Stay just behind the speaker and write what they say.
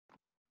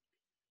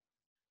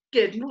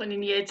Good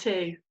morning, Year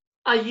 2.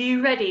 Are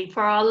you ready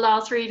for our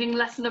last reading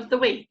lesson of the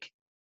week?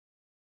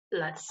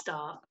 Let's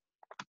start.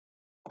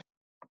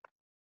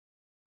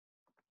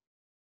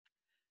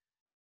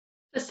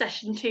 For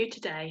session 2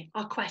 today,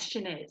 our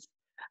question is,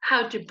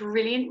 how do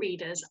brilliant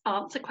readers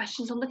answer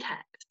questions on the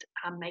text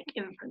and make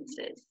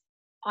inferences?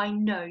 I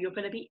know you're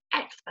going to be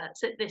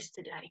experts at this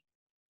today.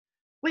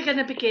 We're going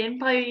to begin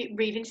by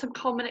reading some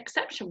common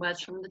exception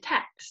words from the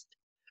text.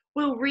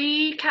 We'll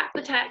recap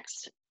the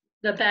text,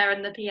 the bear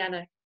and the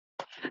piano.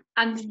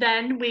 And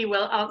then we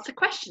will answer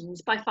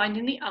questions by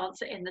finding the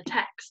answer in the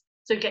text.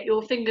 So get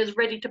your fingers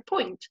ready to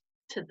point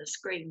to the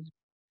screen.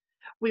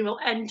 We will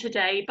end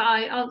today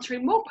by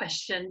answering more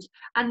questions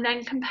and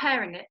then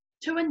comparing it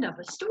to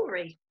another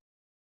story.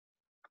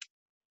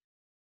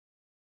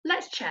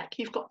 Let's check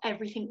you've got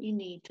everything you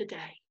need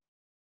today.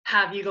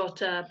 Have you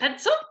got a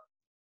pencil?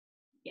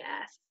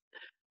 Yes.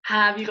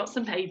 Have you got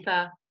some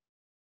paper?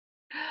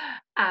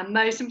 And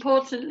most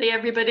importantly,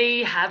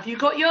 everybody, have you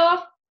got your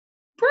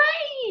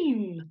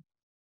brain?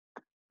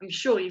 I'm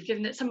sure you've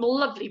given it some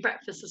lovely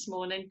breakfast this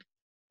morning,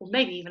 or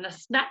maybe even a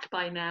snack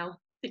by now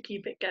to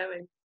keep it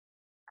going.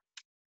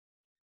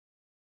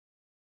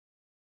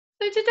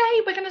 So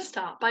today we're going to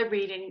start by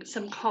reading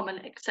some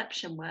common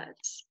exception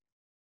words.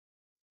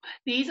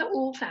 These are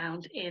all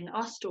found in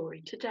our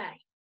story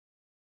today.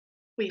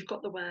 We've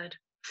got the word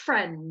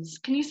friends.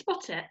 Can you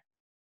spot it?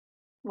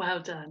 Well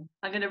done.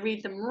 I'm going to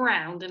read them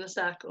round in a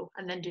circle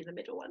and then do the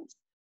middle ones.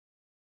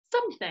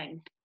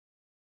 Something,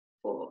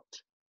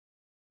 thought,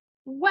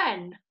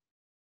 when,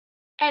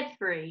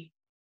 every,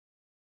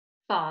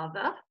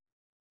 father,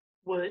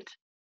 would,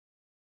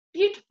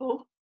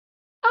 beautiful,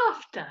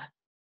 after.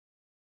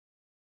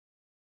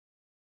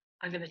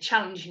 I'm going to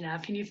challenge you now.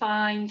 Can you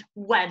find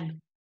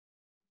when?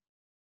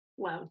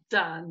 Well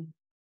done.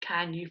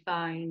 Can you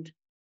find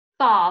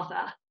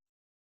father?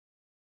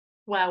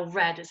 Well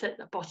read, it's at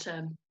the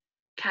bottom.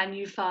 Can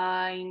you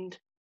find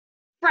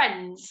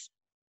friends?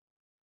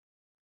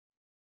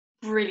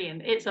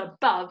 Brilliant, it's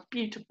above,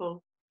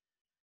 beautiful.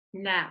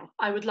 Now,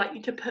 I would like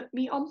you to put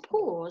me on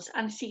pause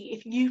and see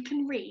if you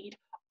can read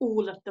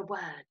all of the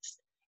words.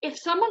 If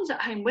someone's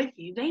at home with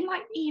you, they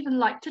might even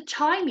like to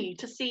time you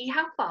to see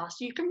how fast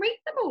you can read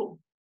them all.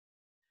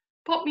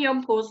 Pop me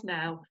on pause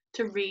now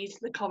to read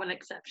the common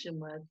exception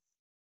words.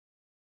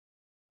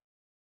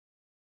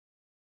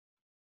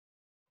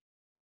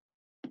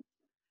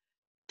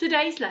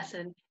 Today's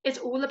lesson is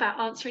all about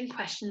answering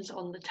questions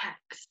on the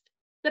text,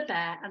 the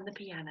bear and the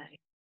piano.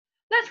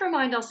 Let's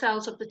remind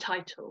ourselves of the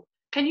title.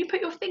 Can you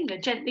put your finger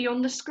gently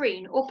on the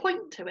screen or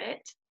point to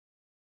it?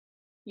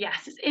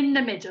 Yes, it's in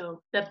the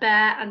middle, the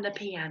bear and the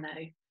piano.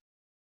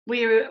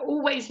 We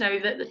always know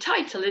that the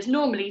title is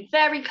normally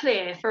very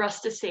clear for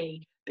us to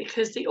see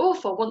because the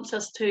author wants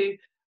us to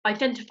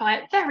identify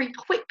it very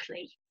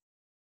quickly.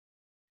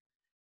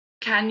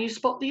 Can you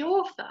spot the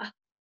author?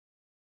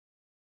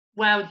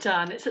 Well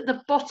done. It's at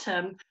the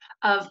bottom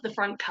of the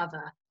front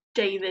cover,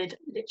 David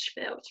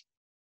Litchfield.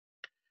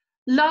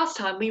 Last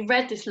time we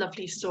read this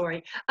lovely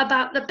story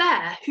about the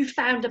bear who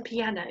found a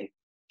piano.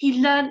 He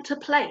learned to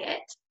play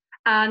it,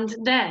 and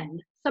then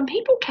some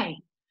people came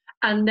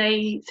and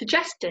they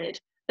suggested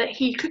that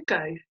he could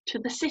go to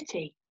the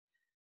city.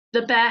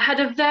 The bear had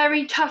a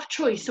very tough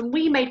choice, and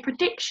we made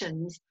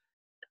predictions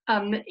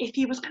if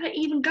he was going to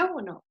even go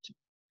or not.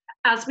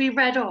 As we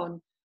read on,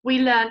 we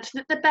learnt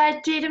that the bear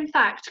did in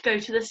fact go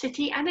to the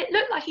city, and it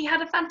looked like he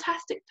had a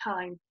fantastic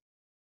time.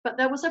 But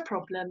there was a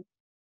problem.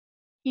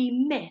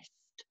 He missed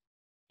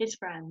his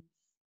friends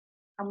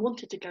and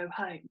wanted to go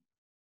home.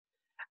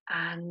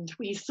 And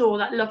we saw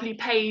that lovely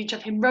page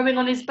of him rowing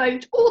on his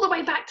boat all the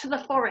way back to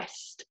the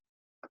forest.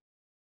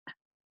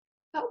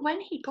 But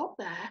when he got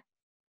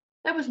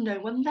there was no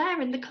one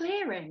there in the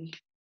clearing.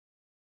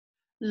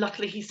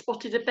 Luckily, he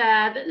spotted a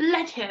bear that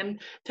led him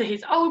to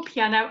his old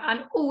piano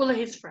and all of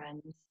his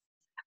friends.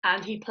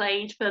 And he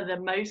played for the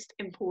most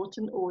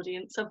important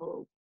audience of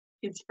all,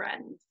 his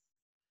friends.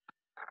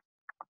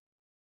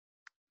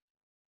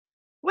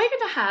 We're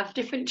going to have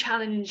different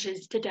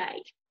challenges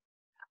today.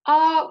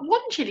 Our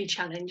one chili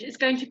challenge is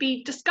going to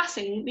be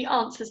discussing the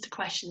answers to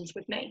questions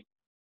with me.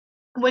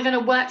 We're going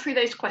to work through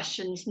those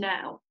questions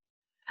now.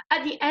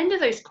 At the end of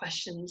those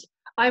questions,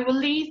 I will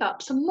leave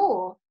up some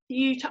more for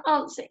you to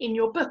answer in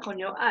your book on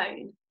your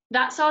own.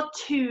 That's our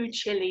 2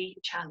 chili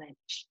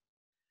challenge.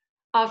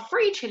 Our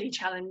 3 chili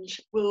challenge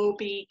will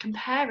be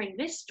comparing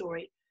this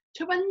story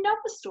to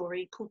another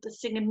story called The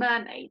Singing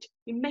Mermaid.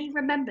 You may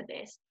remember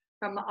this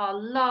from our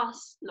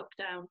last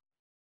lockdown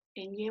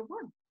in year 1.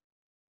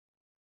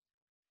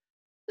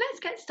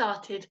 Let's get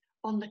started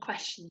on the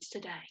questions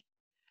today.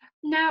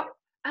 Now,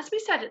 as we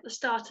said at the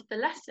start of the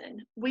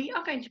lesson, we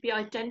are going to be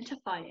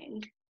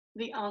identifying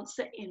the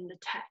answer in the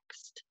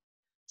text.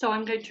 So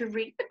I'm going to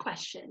read the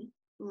question,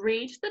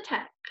 read the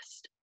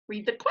text,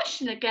 read the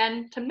question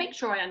again to make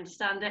sure I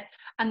understand it,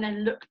 and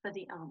then look for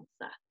the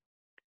answer.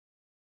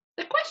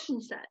 The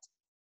question says,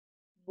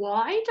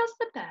 why does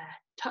the bear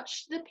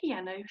touch the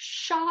piano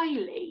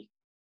shyly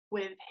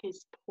with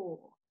his paw?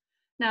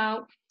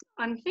 Now,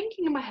 I'm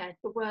thinking in my head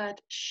the word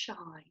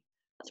shy.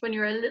 That's when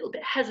you're a little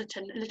bit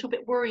hesitant, a little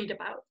bit worried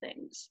about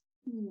things.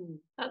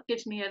 That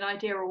gives me an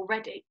idea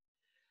already.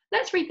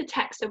 Let's read the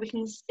text so we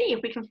can see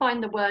if we can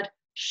find the word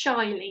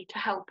shyly to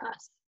help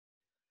us.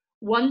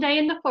 One day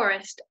in the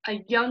forest,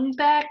 a young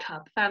bear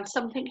cub found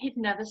something he'd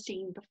never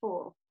seen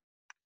before.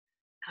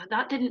 Now,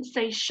 that didn't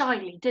say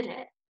shyly, did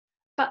it?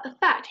 But the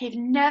fact he'd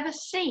never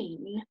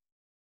seen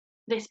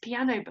this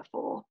piano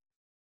before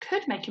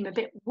could make him a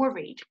bit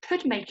worried,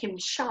 could make him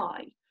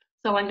shy.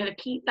 So I'm going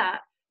to keep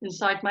that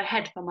inside my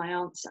head for my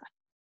answer.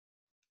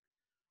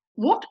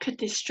 What could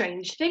this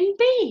strange thing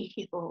be,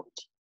 he thought.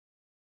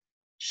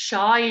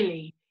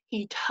 Shyly,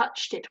 he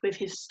touched it with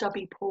his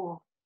stubby paw.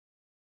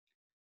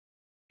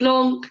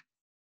 Glonk!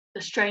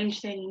 The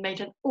strange thing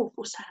made an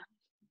awful sound.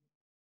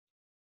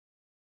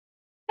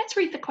 Let's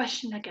read the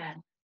question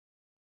again.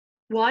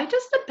 Why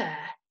does the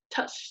bear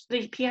touch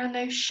the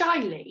piano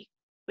shyly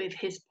with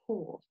his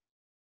paw?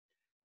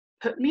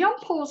 Put me on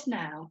pause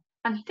now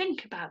and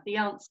think about the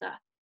answer.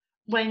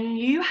 When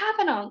you have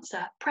an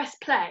answer, press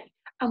play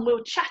and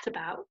we'll chat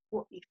about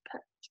what you've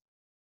put.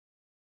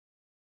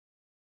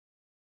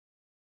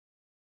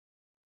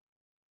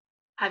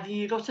 Have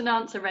you got an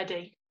answer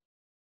ready?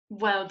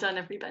 Well done,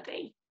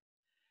 everybody.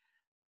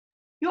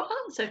 Your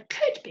answer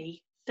could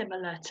be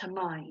similar to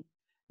mine.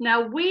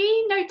 Now,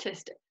 we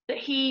noticed that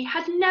he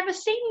had never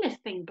seen this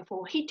thing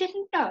before. He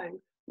didn't know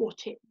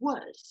what it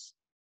was.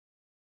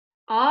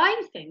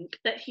 I think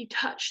that he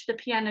touched the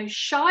piano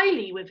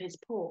shyly with his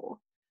paw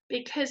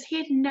because he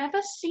had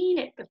never seen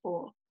it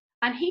before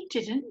and he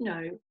didn't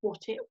know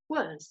what it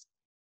was.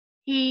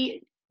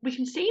 We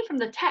can see from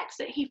the text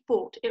that he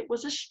thought it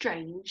was a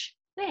strange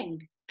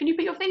thing. Can you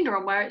put your finger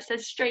on where it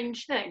says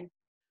strange thing?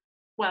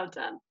 Well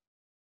done.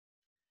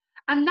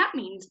 And that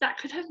means that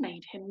could have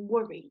made him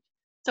worried.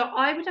 So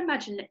I would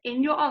imagine that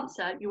in your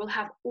answer, you will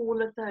have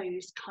all of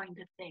those kind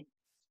of things.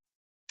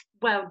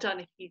 Well done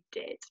if you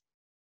did.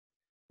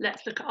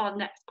 Let's look at our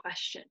next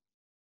question.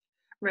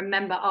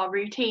 Remember, our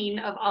routine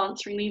of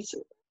answering these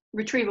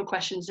retrieval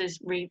questions is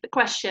read the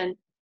question,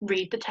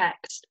 read the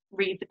text,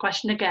 read the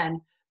question again,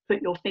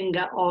 put your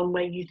finger on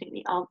where you think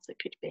the answer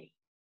could be.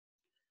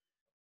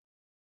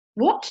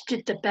 What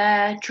did the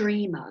bear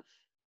dream of?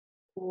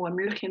 Oh, I'm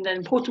looking at the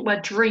important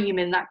word dream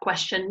in that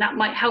question. That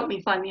might help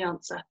me find the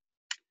answer.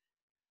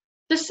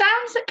 The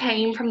sounds that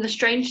came from the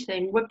strange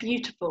thing were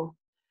beautiful,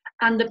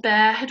 and the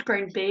bear had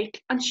grown big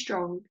and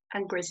strong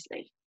and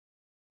grisly.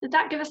 Did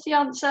that give us the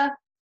answer?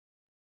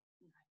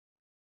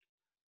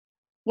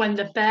 When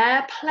the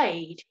bear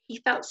played,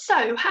 he felt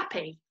so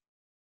happy.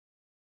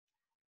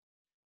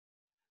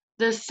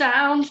 The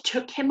sound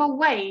took him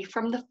away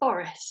from the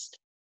forest,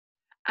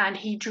 and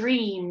he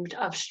dreamed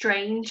of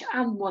strange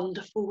and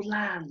wonderful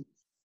lands.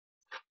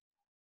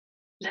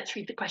 Let's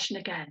read the question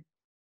again.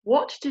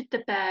 What did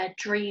the bear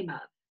dream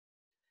of?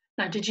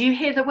 Now, did you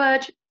hear the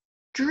word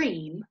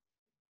dream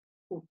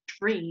or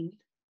dream?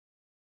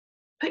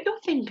 Put your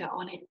finger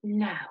on it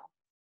now.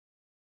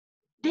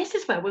 This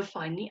is where we'll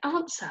find the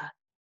answer.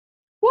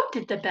 What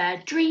did the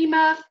bear dream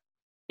of?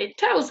 It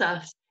tells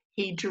us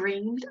he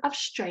dreamed of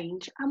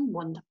strange and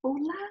wonderful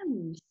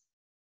lands.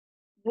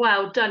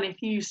 Well done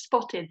if you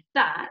spotted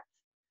that.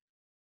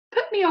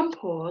 Put me on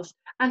pause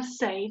and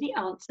say the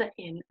answer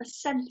in a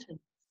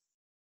sentence.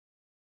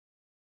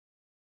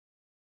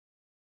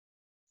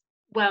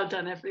 Well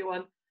done,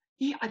 everyone.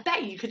 I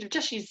bet you could have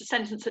just used the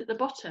sentence at the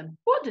bottom.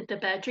 What did the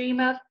bear dream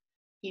of?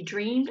 He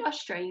dreamed of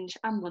strange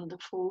and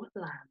wonderful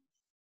lands.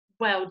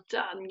 Well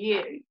done,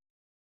 you.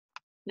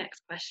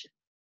 Next question.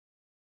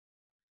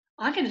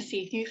 I'm going to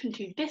see if you can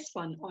do this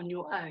one on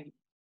your own.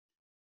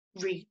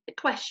 Read the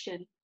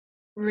question,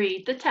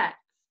 read the text,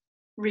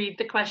 read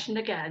the question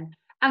again,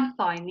 and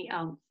find the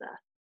answer.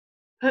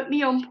 Put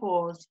me on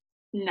pause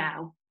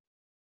now.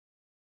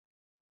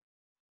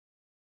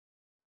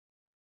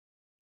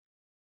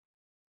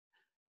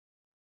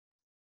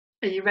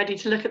 Are you ready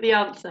to look at the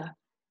answer?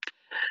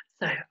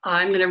 So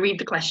I'm going to read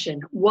the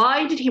question.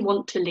 Why did he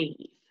want to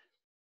leave?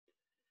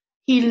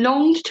 He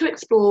longed to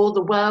explore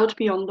the world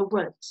beyond the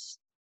woods.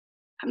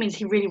 That means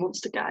he really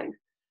wants to go.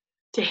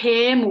 To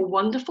hear more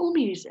wonderful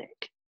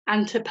music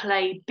and to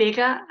play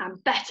bigger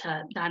and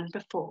better than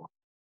before.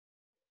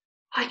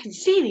 I can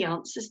see the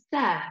answers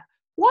there.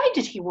 Why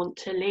did he want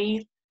to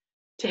leave?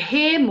 To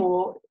hear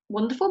more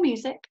wonderful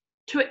music,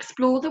 to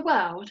explore the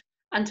world,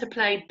 and to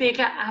play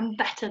bigger and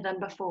better than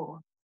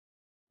before.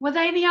 Were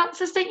they the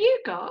answers that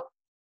you got?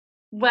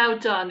 Well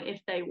done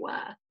if they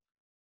were.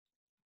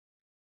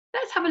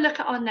 Let's have a look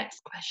at our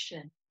next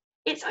question.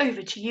 It's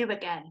over to you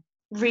again.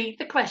 Read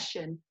the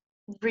question,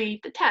 read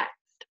the text,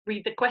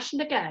 read the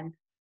question again,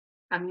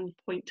 and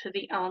point to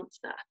the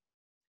answer.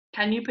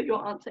 Can you put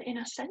your answer in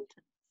a sentence?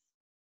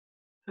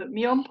 Put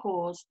me on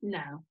pause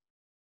now.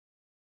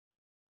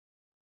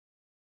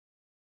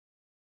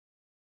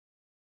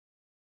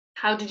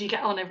 How did you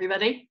get on,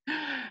 everybody?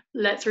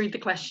 Let's read the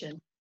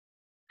question.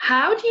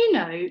 How do you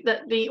know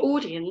that the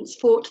audience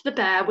thought the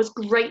bear was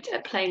great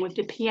at playing with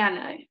the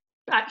piano?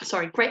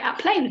 Great at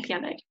playing the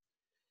piano.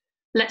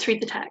 Let's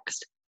read the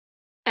text.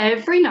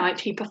 Every night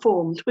he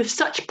performed with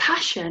such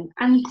passion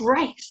and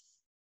grace,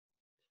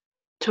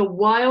 to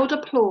wild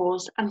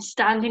applause and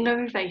standing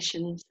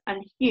ovations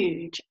and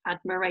huge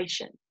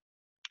admiration.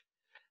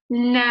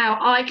 Now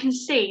I can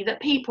see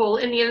that people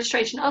in the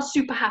illustration are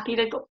super happy.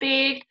 They've got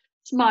big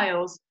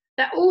smiles.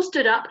 They're all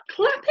stood up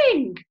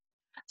clapping.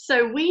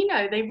 So we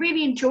know they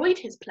really enjoyed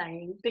his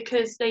playing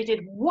because they did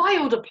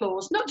wild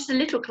applause, not just a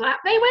little clap,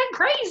 they went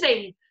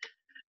crazy.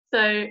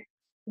 So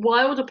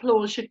wild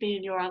applause should be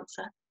in your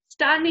answer.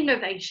 Standing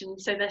ovation,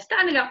 so they're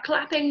standing up,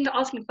 clapping,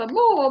 asking for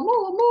more,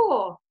 more,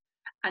 more.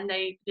 And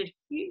they did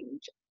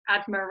huge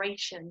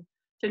admiration.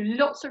 So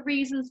lots of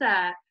reasons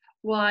there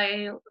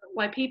why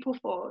people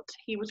thought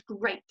he was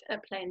great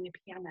at playing the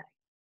piano.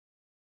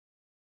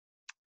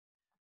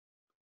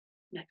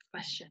 Next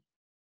question.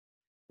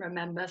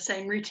 Remember,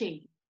 same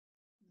routine.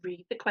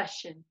 Read the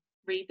question,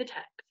 read the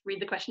text, read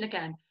the question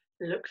again,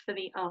 look for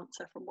the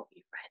answer from what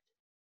you've read.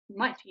 You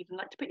might even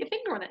like to put your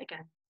finger on it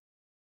again.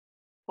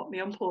 Put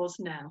me on pause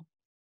now.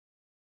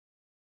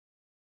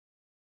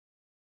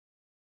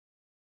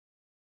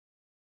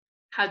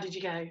 How did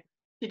you go?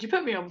 Did you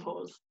put me on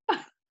pause?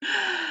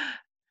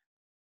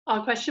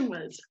 Our question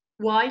was,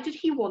 why did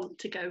he want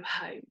to go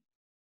home?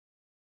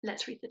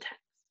 Let's read the text.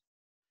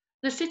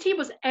 The city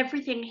was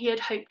everything he had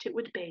hoped it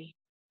would be,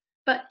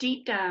 but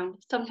deep down,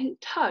 something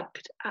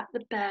tugged at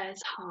the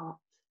bear's heart.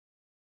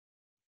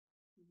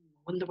 I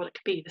wonder what it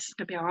could be. This is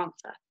going to be our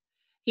answer.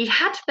 He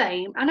had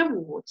fame and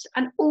awards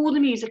and all the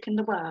music in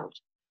the world,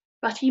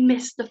 but he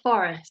missed the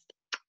forest.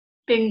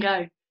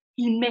 Bingo.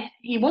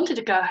 He wanted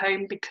to go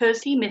home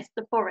because he missed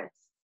the forest.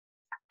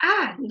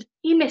 And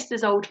he missed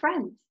his old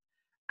friends.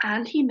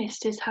 And he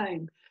missed his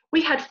home.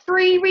 We had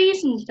 3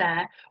 reasons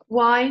there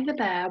why the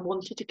bear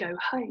wanted to go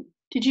home.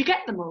 Did you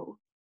get them all?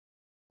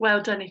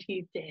 Well done if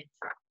you did.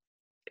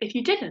 If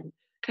you didn't,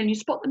 can you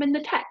spot them in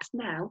the text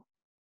now?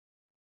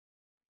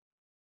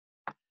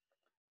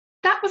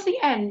 That was the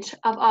end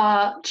of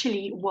our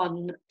Chili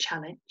 1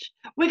 challenge.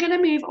 We're going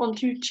to move on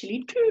to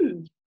Chili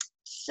 2.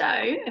 So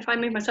if I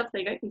move myself,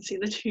 there you go, you can see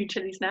the 2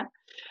 chilies now.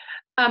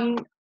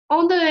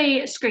 On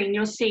the screen,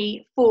 you'll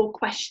see 4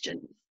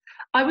 questions.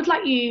 I would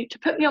like you to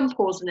put me on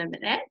pause in a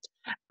minute,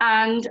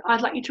 and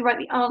I'd like you to write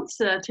the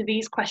answer to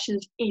these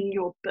questions in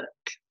your book.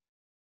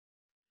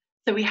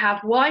 So we have,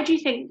 why do you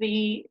think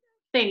the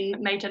thing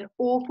made an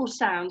awful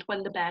sound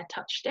when the bear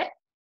touched it?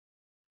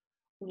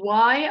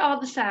 Why are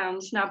the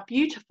sounds now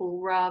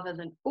beautiful rather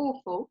than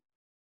awful?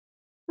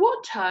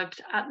 What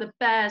tugged at the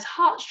bear's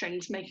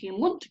heartstrings, making him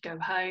want to go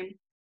home?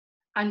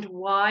 And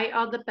why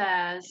are the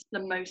bears the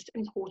most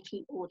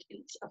important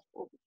audience of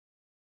all?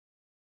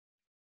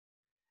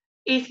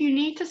 If you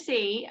need to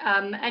see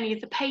any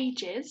of the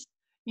pages,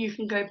 you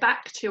can go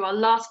back to our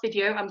last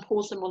video and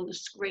pause them on the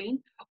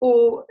screen,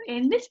 or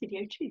in this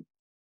video too.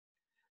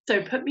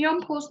 So put me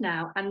on pause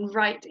now and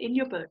write in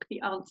your book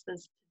the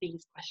answers to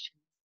these questions.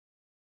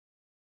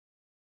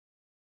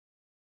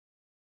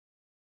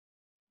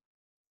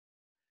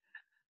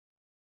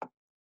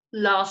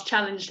 Last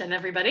challenge then,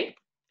 everybody.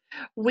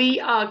 We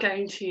are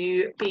going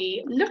to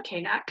be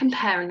looking at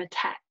comparing the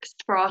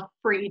text for our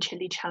free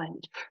chili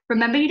challenge.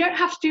 Remember, you don't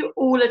have to do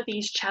all of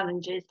these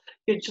challenges.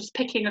 You're just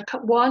picking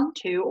 1,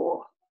 2,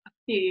 or a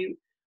few,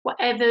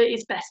 whatever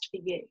is best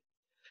for you.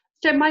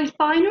 So my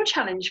final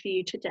challenge for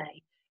you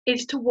today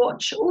is to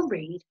watch or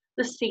read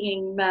The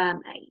Singing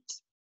Mermaid.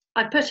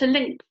 I put a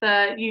link for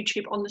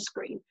YouTube on the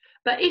screen,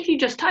 but if you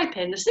just type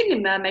in The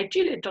Singing Mermaid,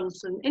 Juliet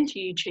Johnson into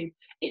YouTube,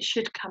 it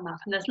should come up,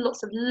 and there's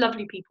lots of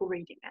lovely people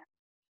reading it.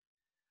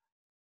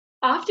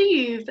 After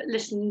you've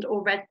listened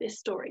or read this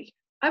story,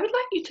 I would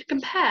like you to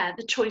compare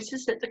the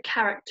choices that the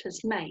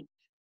characters make.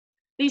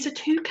 These are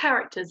 2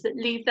 characters that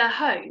leave their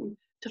home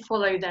to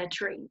follow their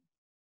dream.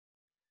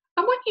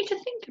 I want you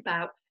to think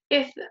about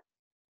if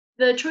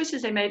the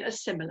choices they made are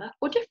similar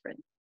or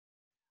different.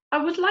 I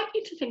would like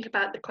you to think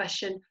about the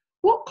question,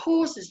 what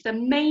causes the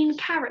main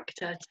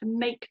character to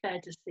make their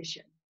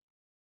decision?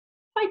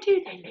 Why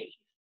do they leave?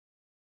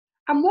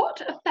 And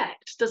what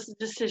effect does the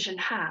decision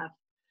have?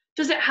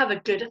 Does it have a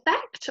good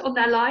effect on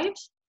their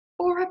lives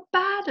or a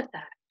bad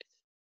effect?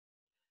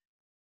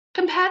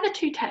 Compare the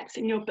 2 texts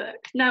in your book.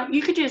 Now,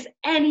 you could use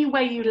any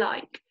way you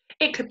like.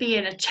 It could be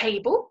in a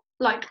table,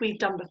 like we've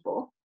done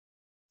before.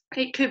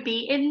 It could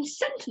be in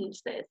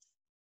sentences.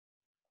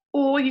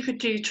 Or you could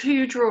do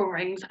 2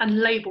 drawings and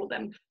label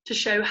them to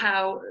show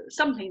how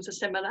some things are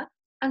similar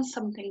and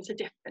some things are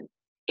different.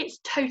 It's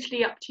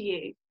totally up to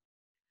you.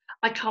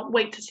 I can't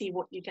wait to see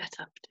what you get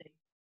up to.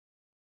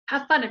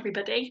 Have fun,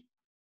 everybody.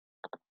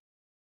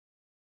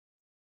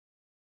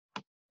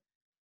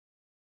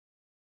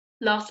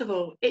 Last of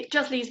all, it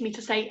just leaves me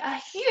to say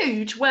a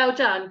huge well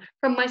done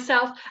from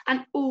myself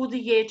and all the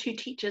Year 2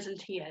 teachers and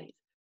TAs.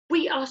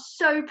 We are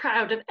so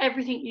proud of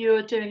everything you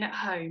are doing at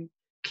home.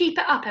 Keep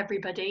it up,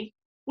 everybody.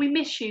 We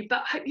miss you,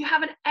 but hope you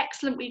have an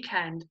excellent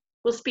weekend.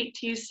 We'll speak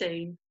to you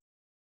soon.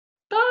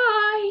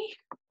 Bye.